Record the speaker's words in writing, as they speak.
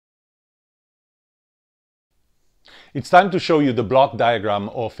It's time to show you the block diagram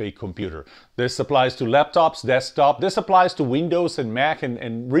of a computer. This applies to laptops, desktop. This applies to Windows and Mac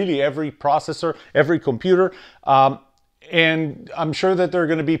and really every processor, every computer. And I'm sure that there are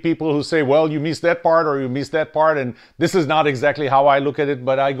going to be people who say, well, you missed that part or you missed that part. And this is not exactly how I look at it,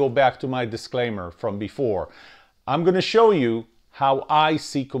 but I go back to my disclaimer from before. I'm going to show you how I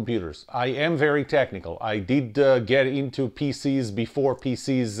see computers. I am very technical. I did get into PCs before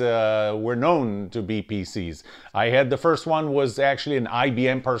PCs were known to be PCs. I had the first one was actually an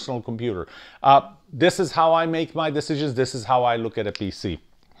IBM personal computer. This is how I make my decisions. This is how I look at a PC.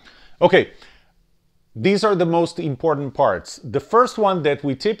 Okay, these are the most important parts. The first one that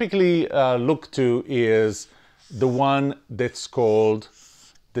we typically look to is the one that's called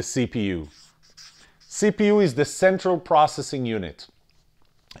the CPU. CPU is the central processing unit.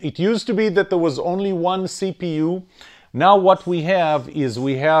 It used to be that there was only one CPU. Now what we have is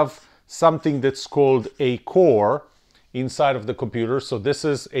we have something that's called a core inside of the computer. So this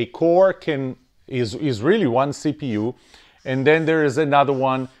is a core is really one CPU, and then there is another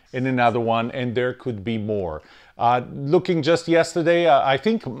one and another one, and there could be more. Looking just yesterday, I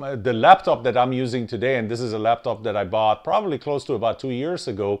think the laptop that I'm using today, and this is a laptop that I bought probably close to about 2 years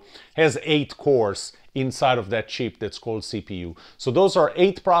ago, has 8 cores inside of that chip that's called CPU. So those are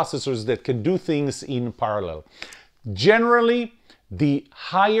 8 processors that can do things in parallel. Generally, the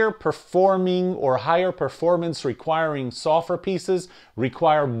higher performing or higher performance requiring software pieces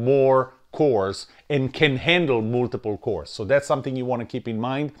require more cores and can handle multiple cores. So that's something you want to keep in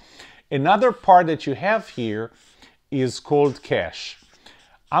mind. Another part that you have here is called cache.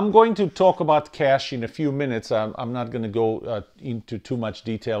 I'm going to talk about cache in a few minutes. I'm not going to go into too much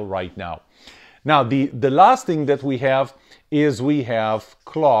detail right now. Now, the last thing that we have is we have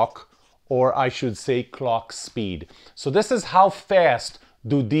clock, or I should say clock speed. So this is how fast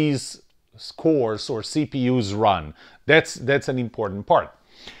do these cores or CPUs run. That's an important part.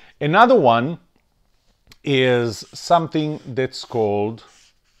 Another one is something that's called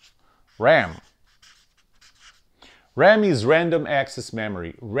RAM. RAM is random access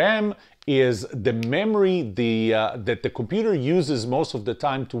memory. RAM is the memory that the computer uses most of the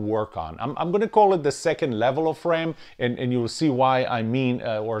time to work on. I'm going to call it the second level of RAM, and you'll see why I mean,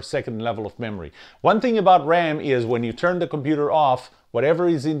 or second level of memory. One thing about RAM is when you turn the computer off, whatever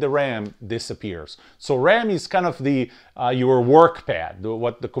is in the RAM disappears. So RAM is kind of your work pad,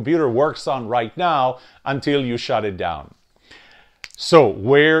 what the computer works on right now until you shut it down. So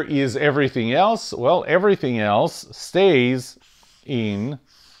where is everything else? Well, everything else stays in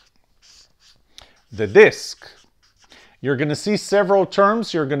the disk. You're going to see several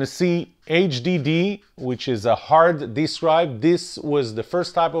terms. You're going to see HDD, which is a hard disk drive. This was the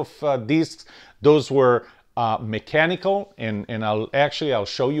first type of disks. Those were mechanical, and I'll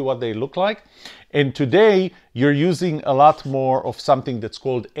show you what they look like. And today you're using a lot more of something that's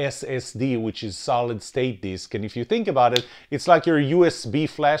called SSD, which is solid state disk. And if you think about it, it's like your USB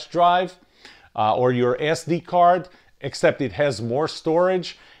flash drive or your SD card, except it has more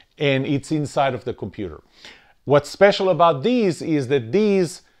storage and it's inside of the computer. What's special about these is that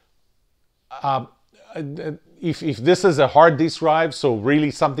these if this is a hard disk drive, so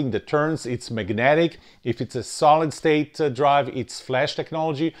really something that turns, it's magnetic. If it's a solid state drive, it's flash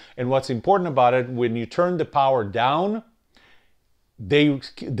technology. And what's important about it, when you turn the power down, they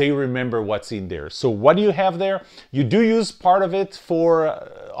remember what's in there. So what do you have there? You do use part of it for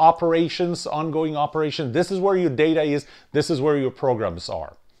operations, ongoing operations. This is where your data is. This is where your programs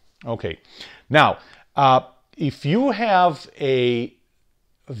are. Okay. Now, if you have a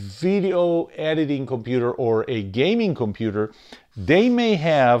video editing computer or a gaming computer, they may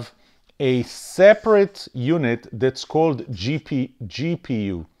have a separate unit that's called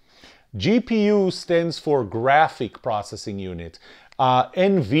GPU. GPU stands for graphic processing unit.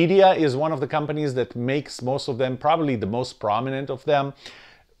 NVIDIA is one of the companies that makes most of them, probably the most prominent of them.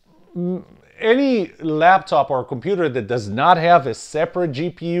 Any laptop or computer that does not have a separate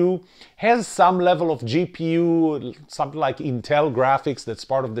GPU has some level of GPU, something like Intel graphics that's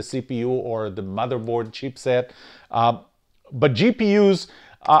part of the CPU or the motherboard chipset. But GPUs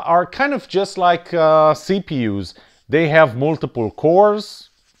are kind of just like CPUs. They have multiple cores.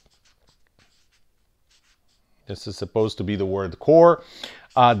 This is supposed to be the word core.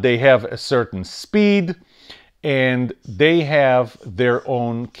 They have a certain speed. And they have their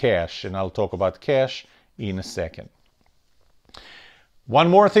own cache, and I'll talk about cache in a second. One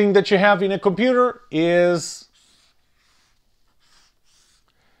more thing that you have in a computer is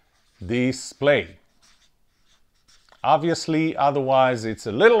display. Obviously, otherwise it's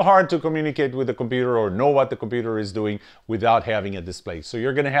a little hard to communicate with the computer or know what the computer is doing without having a display. So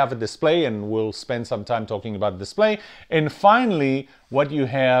you're going to have a display, and we'll spend some time talking about display. And finally, what you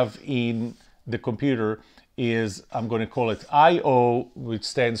have in the computer is, I'm going to call it I/O, which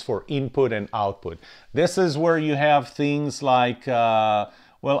stands for input and output. This is where you have things like,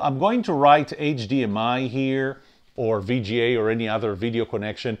 well, I'm going to write HDMI here, or VGA or any other video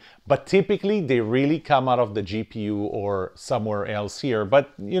connection, but typically they really come out of the GPU or somewhere else here.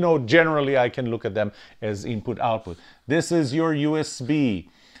 But you know, generally I can look at them as input output. This is your USB,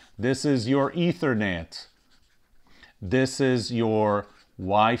 this is your Ethernet, this is your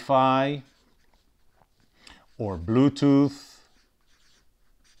Wi-Fi or Bluetooth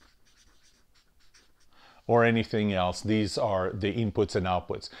or anything else. These are the inputs and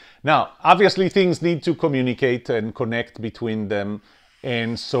outputs. Now, obviously things need to communicate and connect between them.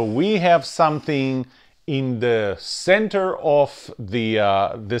 And so we have something in the center of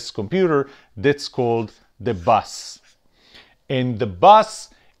the this computer that's called the bus. And the bus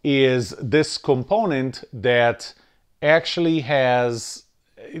is this component that actually has,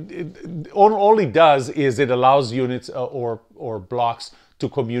 all it does is it allows units or blocks to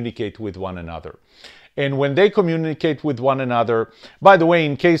communicate with one another. And when they communicate with one another, by the way,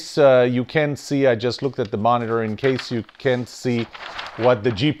 in case you can't see, I just looked at the monitor, in case you can't see what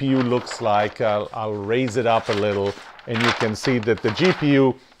the GPU looks like, I'll raise it up a little, and you can see that the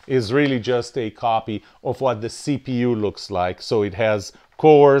GPU is really just a copy of what the CPU looks like. So it has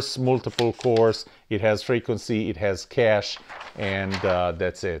cores, multiple cores, it has frequency, it has cache, and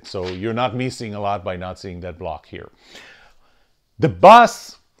that's it. So you're not missing a lot by not seeing that block here. The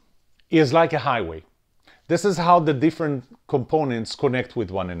bus is like a highway. This is how the different components connect with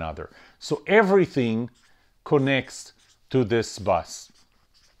one another. So everything connects to this bus.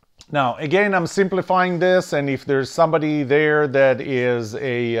 Now, again, I'm simplifying this, and if there's somebody there that is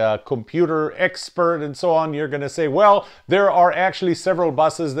a computer expert and so on, you're going to say, well, there are actually several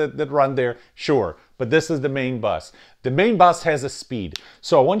buses that run there. Sure, but this is the main bus. The main bus has a speed.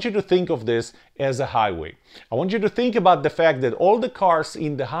 So I want you to think of this as a highway. I want you to think about the fact that all the cars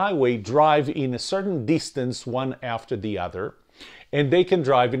in the highway drive in a certain distance one after the other, and they can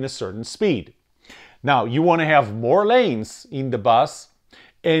drive in a certain speed. Now, you want to have more lanes in the bus,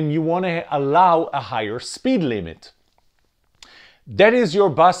 and you want to allow a higher speed limit. That is your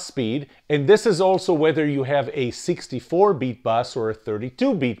bus speed, and this is also whether you have a 64-bit bus or a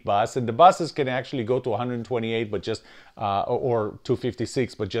 32-bit bus, and the buses can actually go to 128 but just or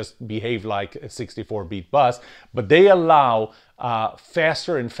 256 but just behave like a 64-bit bus, but they allow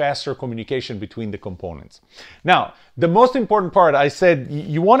faster and faster communication between the components. Now, the most important part, I said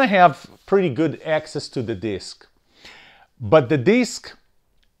you want to have pretty good access to the disk, but the disk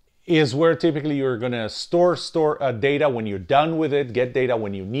is where typically you're going to store data when you're done with it, get data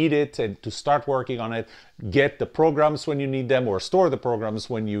when you need it, and to start working on it, get the programs when you need them, or store the programs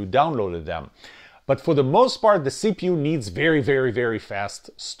when you downloaded them. But for the most part, the CPU needs very, very, very fast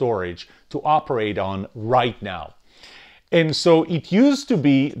storage to operate on right now. And so it used to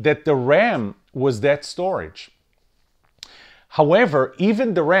be that the RAM was that storage. However,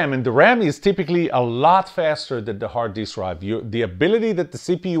 even the RAM, and the RAM is typically a lot faster than the hard disk drive. The ability that the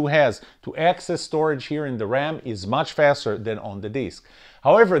CPU has to access storage here in the RAM is much faster than on the disk.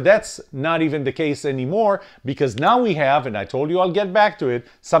 However, that's not even the case anymore, because now we have, and I told you I'll get back to it,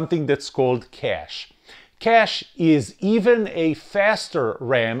 something that's called cache. Cache is even a faster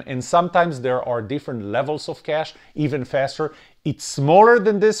RAM, and sometimes there are different levels of cache, even faster. It's smaller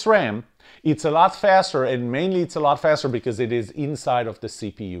than this RAM. It's a lot faster, and mainly it's a lot faster because it is inside of the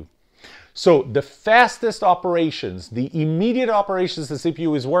CPU. So the fastest operations, the immediate operations the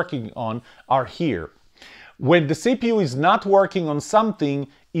CPU is working on are here. When the CPU is not working on something,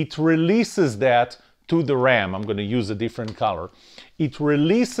 it releases that to the RAM. I'm going to use a different color. It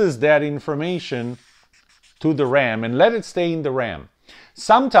releases that information to the RAM and let it stay in the RAM.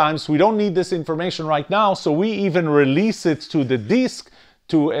 Sometimes we don't need this information right now, so we even release it to the disk,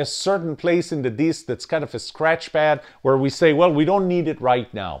 to a certain place in the disk that's kind of a scratch pad where we say, well, we don't need it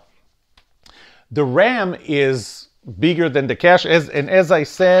right now. The RAM is bigger than the cache, and as I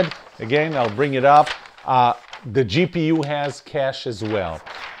said, again, I'll bring it up, the GPU has cache as well.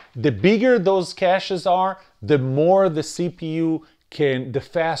 The bigger those caches are, the more the CPU can, the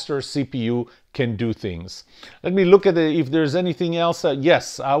faster CPU can do things. Let me look at it, if there's anything else.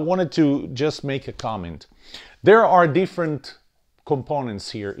 Yes, I wanted to just make a comment. There are different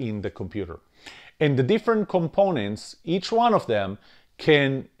components here in the computer, and the different components, each one of them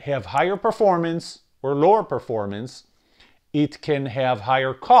can have higher performance or lower performance, it can have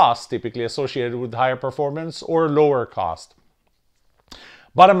higher costs, typically associated with higher performance, or lower cost.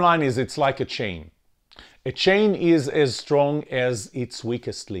 Bottom line is, it's like a chain. A chain is as strong as its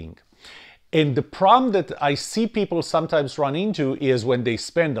weakest link. And the problem that I see people sometimes run into is when they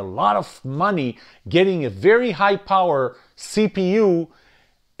spend a lot of money getting a very high power CPU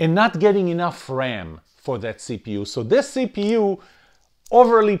and not getting enough RAM for that CPU. So this CPU,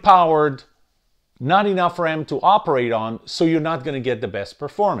 overly powered, not enough RAM to operate on, so you're not going to get the best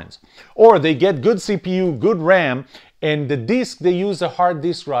performance. Or they get good CPU, good RAM, and the disk, they use a hard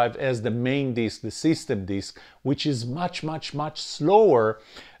disk drive as the main disk, the system disk, which is much, much, much slower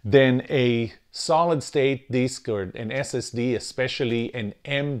than a solid state disk or an SSD, especially an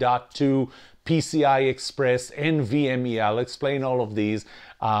M.2 PCI Express, NVMe. I'll explain all of these,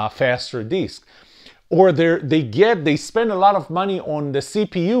 faster disk. Or they spend a lot of money on the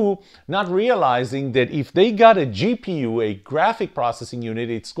CPU, not realizing that if they got a GPU, a graphic processing unit,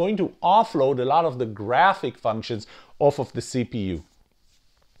 it's going to offload a lot of the graphic functions off of the CPU.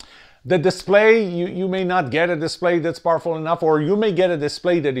 The display, you may not get a display that's powerful enough, or you may get a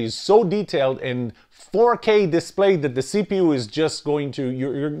display that is so detailed and 4K display that the CPU is just going to,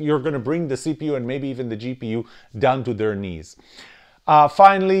 you're going to bring the CPU and maybe even the GPU down to their knees.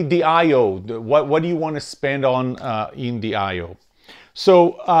 Finally, the I/O. What do you want to spend on in the I/O?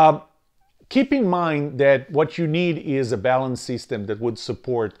 So keep in mind that what you need is a balanced system that would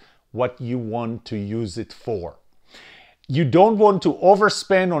support what you want to use it for. You don't want to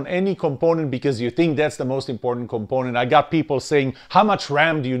overspend on any component because you think that's the most important component. I got people saying, how much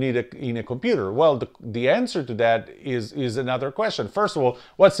RAM do you need in a computer? Well, the answer to that is another question. First of all,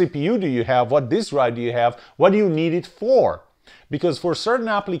 what CPU do you have? What disk drive do you have? What do you need it for? Because for certain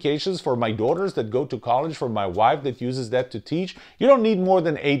applications, for my daughters that go to college, for my wife that uses that to teach, you don't need more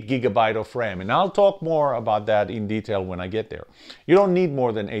than 8 GB of RAM. And I'll talk more about that in detail when I get there. You don't need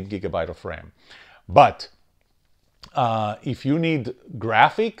more than 8 GB of RAM. But if you need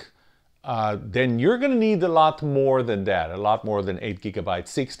graphic, then you're going to need a lot more than that, a lot more than 8 GB.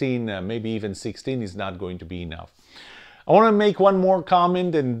 16, maybe even 16 is not going to be enough. I want to make one more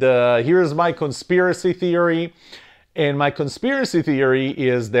comment, and here's my conspiracy theory. And my conspiracy theory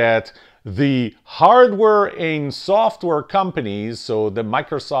is that the hardware and software companies, so the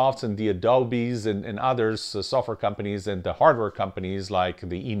Microsofts and the Adobes and others, software companies, and the hardware companies like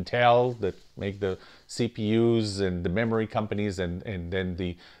the Intel that make the CPUs, and the memory companies, and then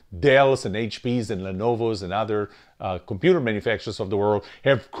the Dells and HPs and Lenovo's and other computer manufacturers of the world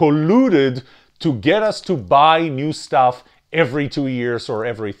have colluded to get us to buy new stuff every 2 years or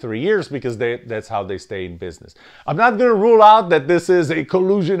every 3 years, because that's how they stay in business. I'm not going to rule out that this is a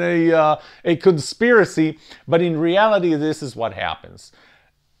collusion, a conspiracy, but in reality, this is what happens.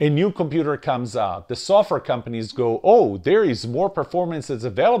 A new computer comes out. The software companies go, oh, there is more performance that's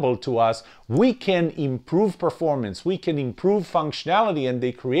available to us. We can improve performance. We can improve functionality. And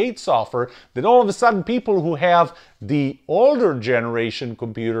they create software that all of a sudden people who have the older generation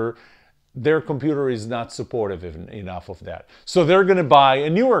computer, their computer is not supportive enough of that. So they're going to buy a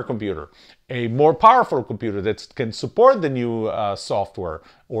newer computer, a more powerful computer that can support the new software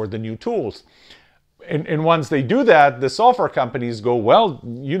or the new tools. And once they do that, the software companies go, well,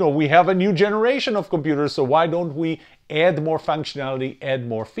 you know, we have a new generation of computers, so why don't we add more functionality, add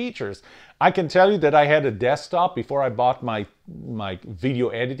more features? I can tell you that I had a desktop before I bought my video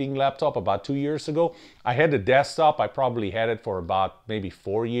editing laptop about 2 years ago. I had a desktop. I probably had it for about maybe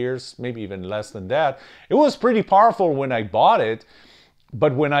 4 years, maybe even less than that. It was pretty powerful when I bought it,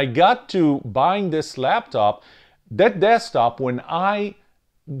 but when I got to buying this laptop, that desktop, when I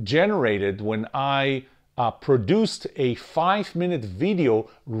produced a 5-minute video,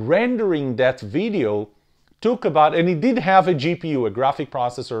 rendering that video took about, and it did have a GPU, a graphic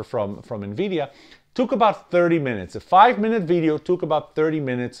processor from NVIDIA, took about 30 minutes. A 5-minute video took about 30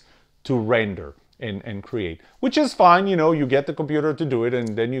 minutes to render and create, which is fine. You know, you get the computer to do it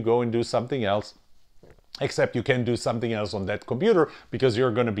and then you go and do something else, except you can do something else on that computer because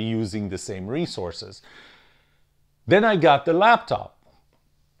you're going to be using the same resources. Then I got the laptop.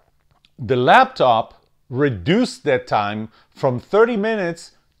 The laptop reduced that time from 30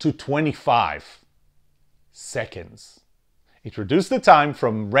 minutes to 25 seconds. It reduced the time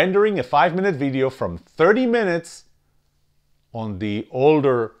from rendering a 5-minute video from 30 minutes on the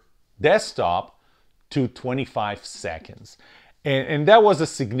older desktop to 25 seconds. And that was a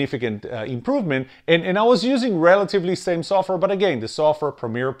significant improvement. And I was using relatively same software, but again, the software,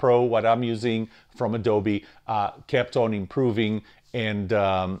 Premiere Pro, what I'm using from Adobe, kept on improving, and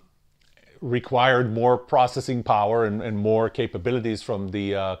required more processing power and more capabilities from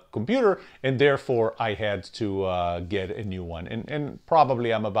the computer, and therefore I had to get a new one. And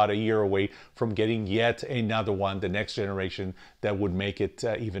probably I'm about a year away from getting yet another one, the next generation, that would make it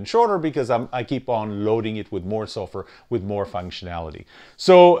even shorter, because I keep on loading it with more software, with more functionality.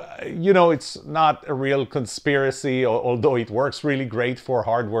 So, you know, it's not a real conspiracy, although it works really great for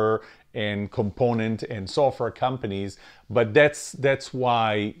hardware and component and software companies, but that's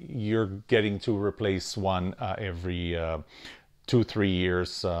why you're getting to replace one every 2-3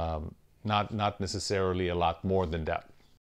 years, not necessarily a lot more than that.